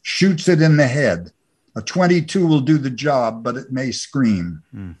 shoots it in the head, A 22 will do the job, but it may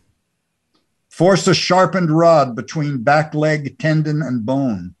scream. Force a sharpened rod between back leg, tendon, and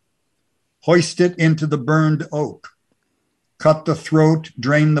bone. Hoist it into the burned oak. Cut the throat,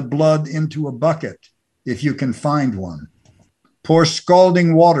 drain the blood into a bucket, if you can find one. Pour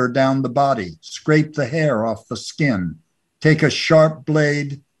scalding water down the body. Scrape the hair off the skin. Take a sharp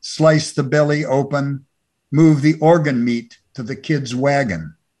blade, slice the belly open. Move the organ meat to the kid's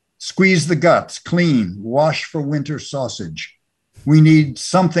wagon. Squeeze the guts clean. Wash for winter sausage. We need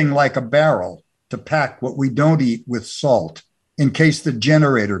something like a barrel to pack what we don't eat with salt in case the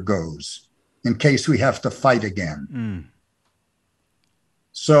generator goes, in case we have to fight again.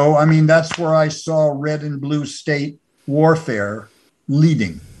 So, I mean, that's where I saw red and blue state warfare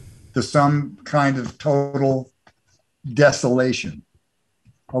leading to some kind of total desolation.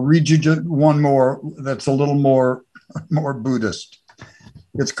 I'll read you just one more that's a little more Buddhist.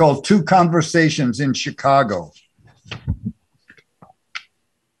 It's called Two Conversations in Chicago.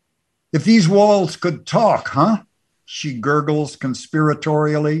 If these walls could talk, huh? She gurgles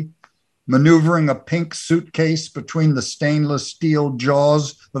conspiratorially, maneuvering a pink suitcase between the stainless steel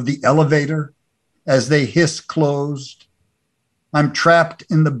jaws of the elevator as they hiss closed. I'm trapped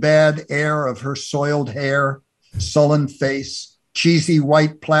in the bad air of her soiled hair, sullen face, cheesy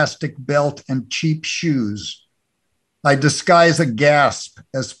white plastic belt, and cheap shoes. I disguise a gasp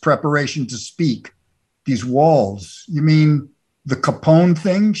as preparation to speak. These walls, you mean the Capone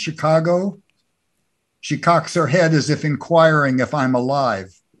thing, Chicago? She cocks her head as if inquiring if I'm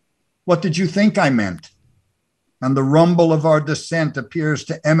alive. What did you think I meant? And the rumble of our descent appears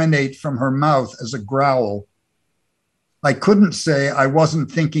to emanate from her mouth as a growl. I couldn't say I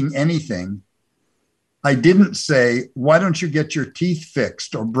wasn't thinking anything. I didn't say, why don't you get your teeth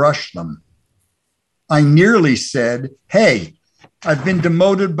fixed or brush them? I nearly said, hey, I've been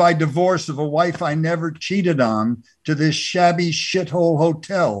demoted by divorce of a wife I never cheated on to this shabby shithole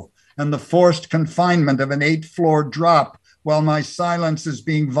hotel and the forced confinement of an 8th-floor drop while my silence is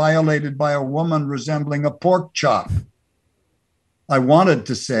being violated by a woman resembling a pork chop. I wanted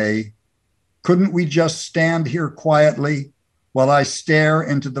to say, couldn't we just stand here quietly while I stare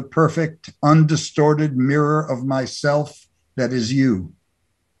into the perfect, undistorted mirror of myself that is you?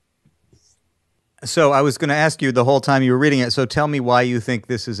 So I was going to ask you the whole time you were reading it, so tell me why you think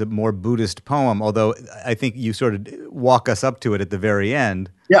this is a more Buddhist poem, although I think you sort of walk us up to it at the very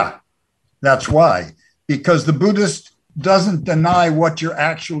end. Yeah, that's why. Because the Buddhist doesn't deny what you're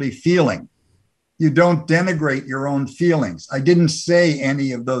actually feeling. You don't denigrate your own feelings. I didn't say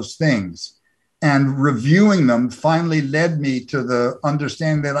any of those things. And reviewing them finally led me to the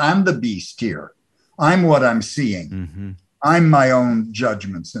understanding that I'm the beast here. I'm what I'm seeing. I'm my own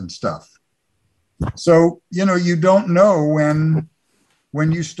judgments and stuff. So, you know, you don't know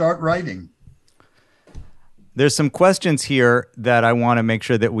when you start writing. There's some questions here that I want to make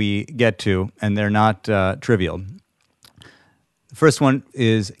sure that we get to, and they're not trivial. The first one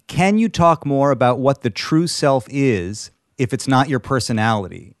is, can you talk more about what the true self is if it's not your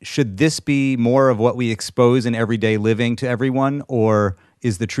personality? Should this be more of what we expose in everyday living to everyone, or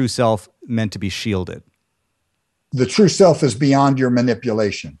is the true self meant to be shielded? The true self is beyond your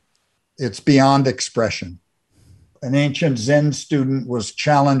manipulation. It's beyond expression. An ancient Zen student was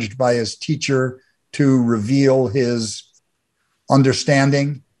challenged by his teacher to reveal his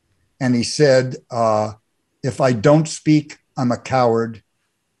understanding. And he said, if I don't speak, I'm a coward.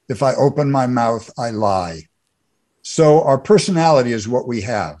 If I open my mouth, I lie. So our personality is what we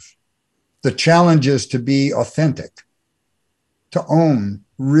have. The challenge is to be authentic, to own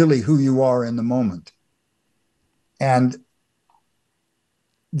really who you are in the moment. And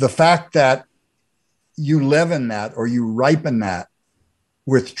the fact that you live in that or you ripen that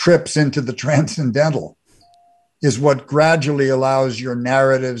with trips into the transcendental is what gradually allows your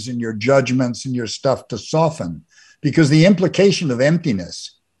narratives and your judgments and your stuff to soften. Because the implication of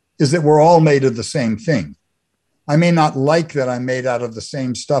emptiness is that we're all made of the same thing. I may not like that I'm made out of the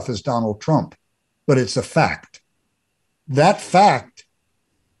same stuff as Donald Trump, but it's a fact. That fact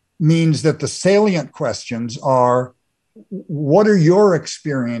means that the salient questions are, what are your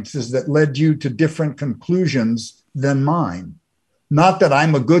experiences that led you to different conclusions than mine? Not that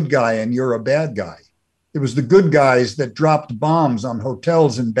I'm a good guy and you're a bad guy. It was the good guys that dropped bombs on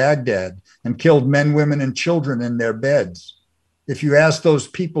hotels in Baghdad and killed men, women, and children in their beds. If you ask those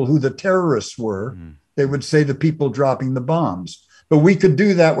people who the terrorists were, they would say the people dropping the bombs. But we could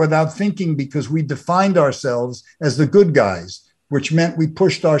do that without thinking because we defined ourselves as the good guys, which meant we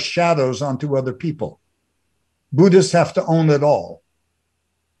pushed our shadows onto other people. Buddhists have to own it all.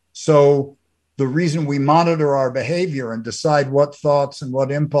 So the reason we monitor our behavior and decide what thoughts and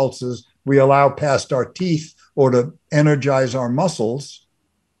what impulses we allow past our teeth or to energize our muscles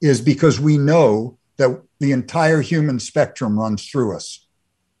is because we know that the entire human spectrum runs through us,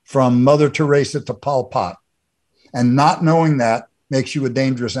 from Mother Teresa to Pol Pot. And not knowing that makes you a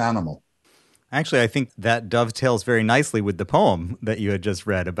dangerous animal. Actually, I think that dovetails very nicely with the poem that you had just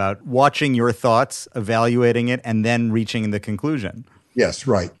read about watching your thoughts, evaluating it, and then reaching the conclusion. Yes,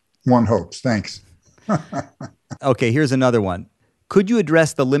 right. One hopes. Thanks. Okay, here's another one. Could you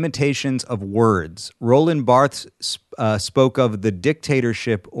address the limitations of words? Roland Barthes spoke of the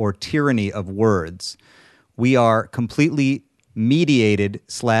dictatorship or tyranny of words. We are completely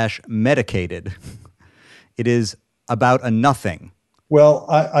mediated/medicated. It is about a nothing. Well,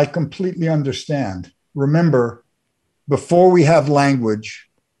 I completely understand. Remember, before we have language,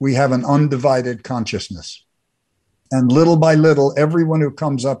 we have an undivided consciousness. And little by little, everyone who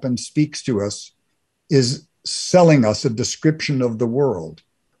comes up and speaks to us is selling us a description of the world.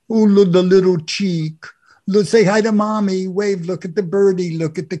 Oh, look, the little cheek. Look, say hi to mommy, wave, look at the birdie,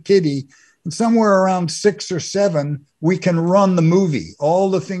 look at the kitty. And somewhere around 6 or 7, we can run the movie, all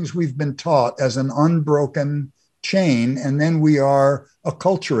the things we've been taught as an unbroken chain, and then we are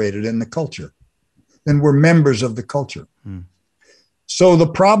acculturated in the culture. Then we're members of the culture. So the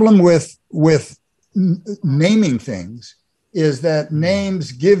problem with naming things is that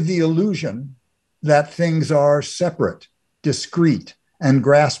names give the illusion that things are separate, discrete, and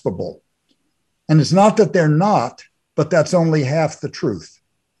graspable. And it's not that they're not, but that's only half the truth.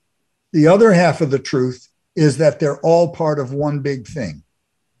 The other half of the truth is that they're all part of one big thing.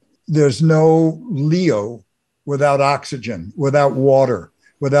 There's no Leo without oxygen, without water,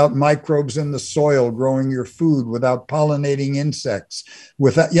 without microbes in the soil growing your food, without pollinating insects,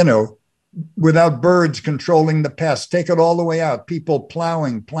 without birds controlling the pests. Take it all the way out. People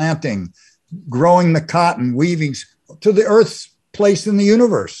plowing, planting, growing the cotton, weaving to the Earth's place in the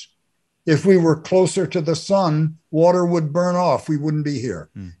universe. If we were closer to the sun, water would burn off. We wouldn't be here.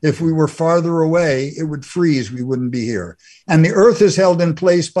 If we were farther away, it would freeze. We wouldn't be here. And the Earth is held in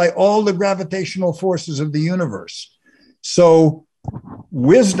place by all the gravitational forces of the universe. So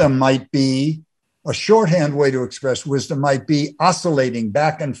wisdom might be, a shorthand way to express wisdom might be oscillating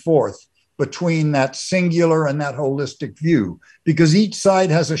back and forth between that singular and that holistic view, because each side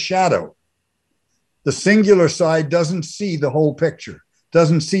has a shadow. The singular side doesn't see the whole picture,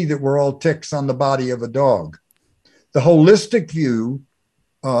 doesn't see that we're all ticks on the body of a dog. The holistic view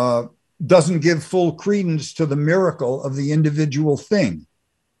doesn't give full credence to the miracle of the individual thing.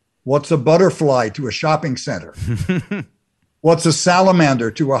 What's a butterfly to a shopping center? What's a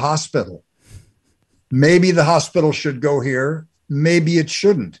salamander to a hospital? Maybe the hospital should go here. Maybe it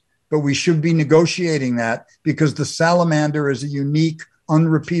shouldn't. But we should be negotiating that, because the salamander is a unique,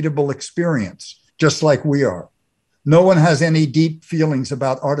 unrepeatable experience, just like we are. No one has any deep feelings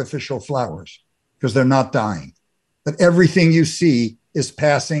about artificial flowers because they're not dying. But everything you see is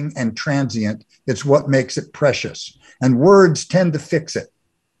passing and transient. It's what makes it precious. And words tend to fix it.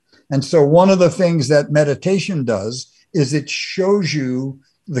 And so one of the things that meditation does is it shows you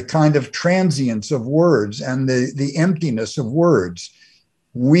the kind of transience of words and the emptiness of words.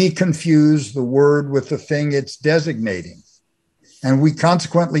 We confuse the word with the thing it's designating. And we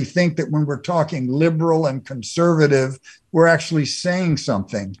consequently think that when we're talking liberal and conservative, we're actually saying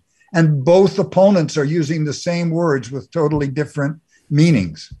something. And both opponents are using the same words with totally different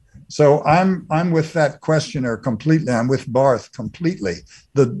meanings. So I'm with that questioner completely. I'm with Barth completely.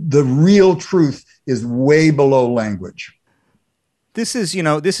 The real truth is way below language. This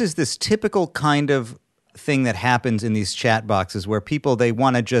is this typical kind of thing that happens in these chat boxes where people, they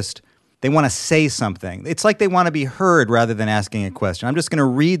want to say something. It's like they want to be heard rather than asking a question. I'm just going to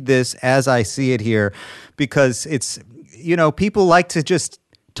read this as I see it here because it's, people like to just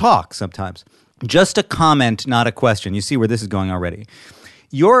talk sometimes. Just a comment, not a question. You see where this is going already.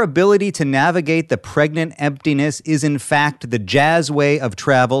 Your ability to navigate the pregnant emptiness is in fact the jazz way of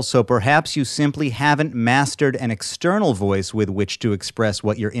travel, so perhaps you simply haven't mastered an external voice with which to express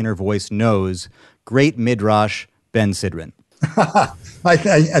what your inner voice knows. Great Midrash, Ben Sidran. I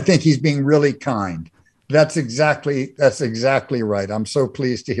think he's being really kind. That's exactly right. I'm so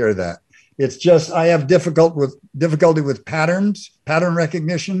pleased to hear that. It's just I have difficulty with pattern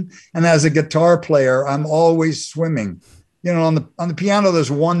recognition, and as a guitar player, I'm always swimming. On the piano, there's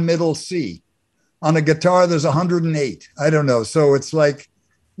one middle C. On a guitar, there's 108. I don't know. So it's like,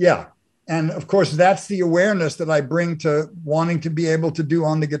 yeah. And of course, that's the awareness that I bring to wanting to be able to do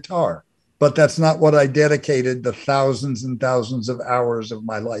on the guitar. But that's not what I dedicated the thousands and thousands of hours of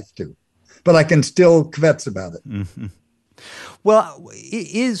my life to. But I can still kvetz about it. Mm-hmm. Well,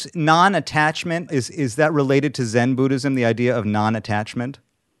 is non-attachment, is that related to Zen Buddhism, the idea of non-attachment?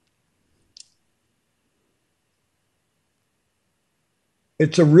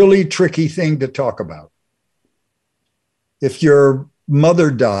 It's a really tricky thing to talk about. If your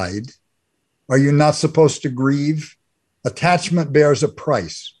mother died, are you not supposed to grieve? Attachment bears a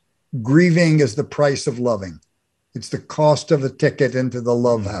price. Grieving is the price of loving. It's the cost of a ticket into the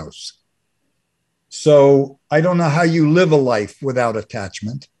love house. So I don't know how you live a life without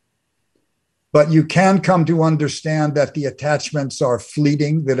attachment, but you can come to understand that the attachments are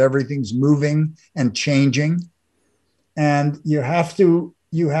fleeting, that everything's moving and changing. And you have to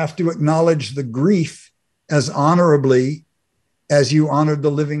acknowledge the grief as honorably as you honored the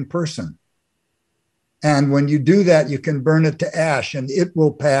living person. And when you do that, you can burn it to ash and it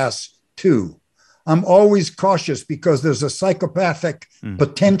will pass too. I'm always cautious because there's a psychopathic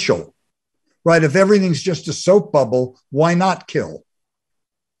potential, right? If everything's just a soap bubble, why not kill?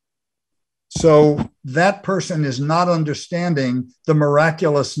 So that person is not understanding the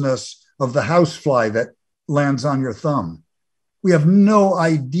miraculousness of the housefly that lands on your thumb. We have no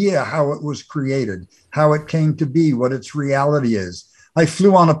idea how it was created, how it came to be, what its reality is. I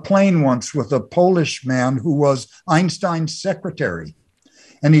flew on a plane once with a Polish man who was Einstein's secretary.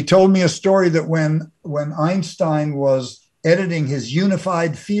 And he told me a story that when Einstein was editing his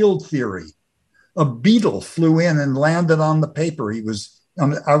unified field theory, a beetle flew in and landed on the paper. He was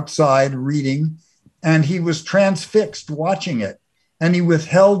on the outside reading, and he was transfixed watching it. And he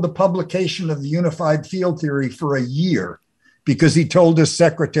withheld the publication of the unified field theory for a year because he told his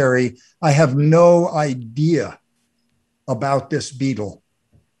secretary, I have no idea about this beetle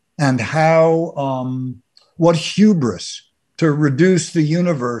and how, what hubris to reduce the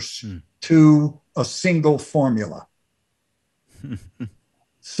universe to a single formula.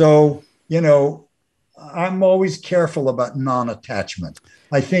 So, I'm always careful about non-attachment.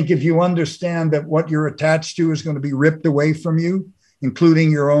 I think if you understand that what you're attached to is going to be ripped away from you, including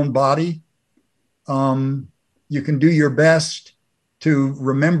your own body, you can do your best to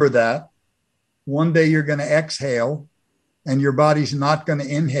remember that. One day you're going to exhale and your body's not going to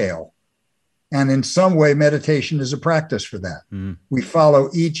inhale. And in some way, meditation is a practice for that. We follow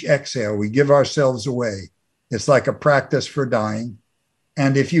each exhale. We give ourselves away. It's like a practice for dying.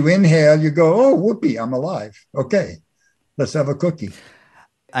 And if you inhale, you go, oh, whoopee, I'm alive. Okay, let's have a cookie.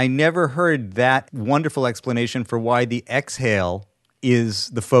 I never heard that wonderful explanation for why the exhale is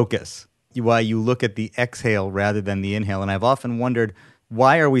the focus, why you look at the exhale rather than the inhale. And I've often wondered,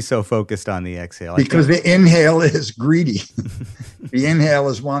 why are we so focused on the exhale? Because the inhale is greedy. The inhale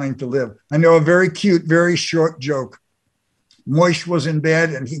is wanting to live. I know a very cute, very short joke. Moish was in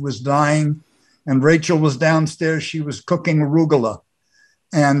bed and he was dying, and Rachel was downstairs. She was cooking arugula.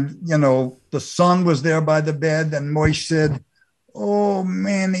 And, the son was there by the bed, and Moish said, oh,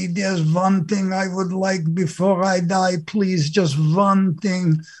 Manny, there's one thing I would like before I die, please, just one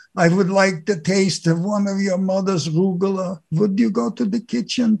thing. I would like the taste of one of your mother's arugula. Would you go to the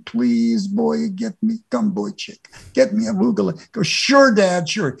kitchen, please, boy? Come, boy, chick, get me arugula. He goes, sure, Dad,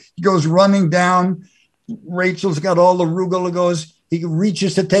 sure. He goes running down. Rachel's got all the arugula. He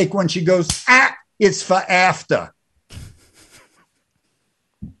reaches to take one. She goes, it's for after.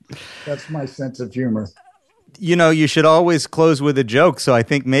 That's my sense of humor. You should always close with a joke. So I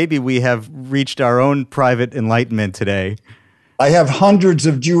think maybe we have reached our own private enlightenment today. I have hundreds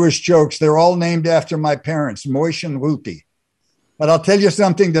of Jewish jokes. They're all named after my parents, Moish and Ruti. But I'll tell you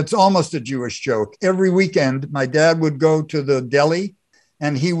something that's almost a Jewish joke. Every weekend, my dad would go to the deli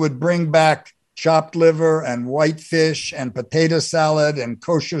and he would bring back chopped liver and white fish and potato salad and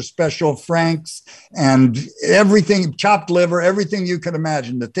kosher special franks and everything, chopped liver, everything you could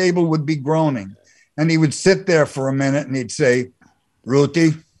imagine. The table would be groaning. And he would sit there for a minute and he'd say,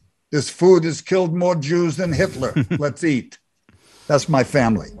 Ruti, this food has killed more Jews than Hitler. Let's eat. That's my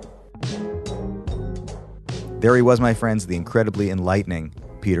family. There he was, my friends, the incredibly enlightening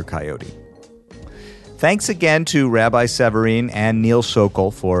Peter Coyote. Thanks again to Rabbi Severin and Neil Sokol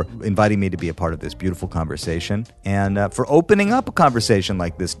for inviting me to be a part of this beautiful conversation and for opening up a conversation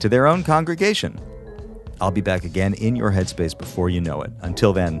like this to their own congregation. I'll be back again in your headspace before you know it.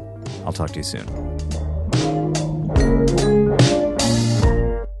 Until then, I'll talk to you soon.